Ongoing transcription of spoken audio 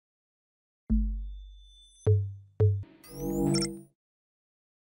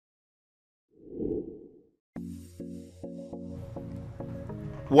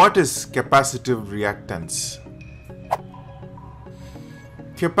What is capacitive reactance?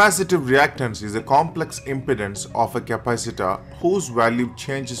 Capacitive reactance is a complex impedance of a capacitor whose value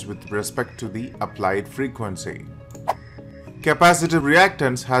changes with respect to the applied frequency. Capacitive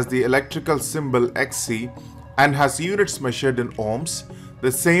reactance has the electrical symbol Xc and has units measured in ohms,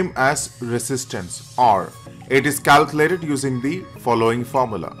 the same as resistance, or it is calculated using the following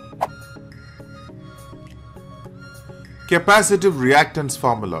formula. Capacitive reactance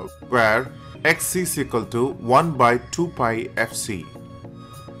formula, where Xc is equal to 1 by 2 pi Fc,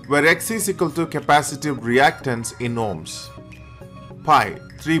 where Xc is equal to capacitive reactance in ohms. Pi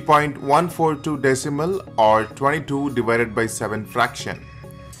 3.142 decimal or 22 divided by 7 fraction.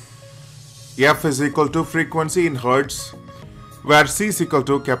 F is equal to frequency in hertz, where C is equal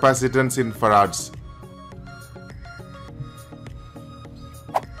to capacitance in farads.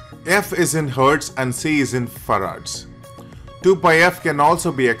 F is in hertz and C is in farads. 2 pi f can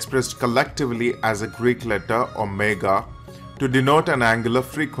also be expressed collectively as a Greek letter omega to denote an angular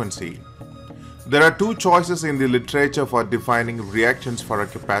frequency. There are two choices in the literature for defining reactance for a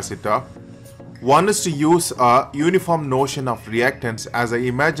capacitor. One is to use a uniform notion of reactance as an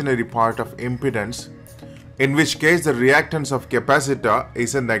imaginary part of impedance, in which case the reactance of capacitor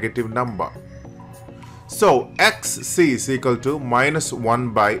is a negative number. So Xc is equal to minus 1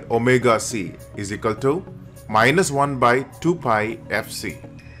 by omega c is equal to minus 1 by 2 pi Fc.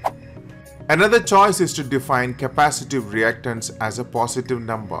 Another choice is to define capacitive reactance as a positive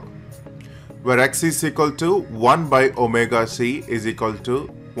number, where X is equal to 1 by omega c is equal to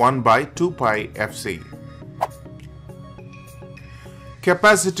 1 by 2 pi Fc.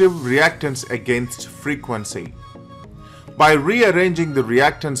 Capacitive reactance against frequency. By rearranging the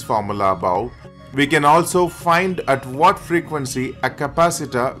reactance formula above, we can also find at what frequency a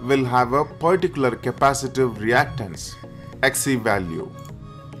capacitor will have a particular capacitive reactance, Xc value.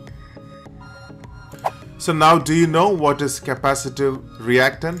 So now, do you know what is capacitive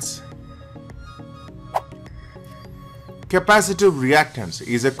reactance? Capacitive reactance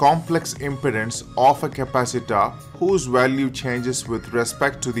is a complex impedance of a capacitor whose value changes with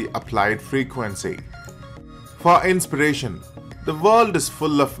respect to the applied frequency. For inspiration, the world is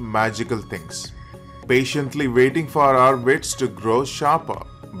full of magical things. Patiently waiting for our wits to grow sharper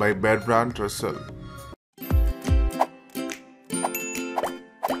by Bertrand Russell.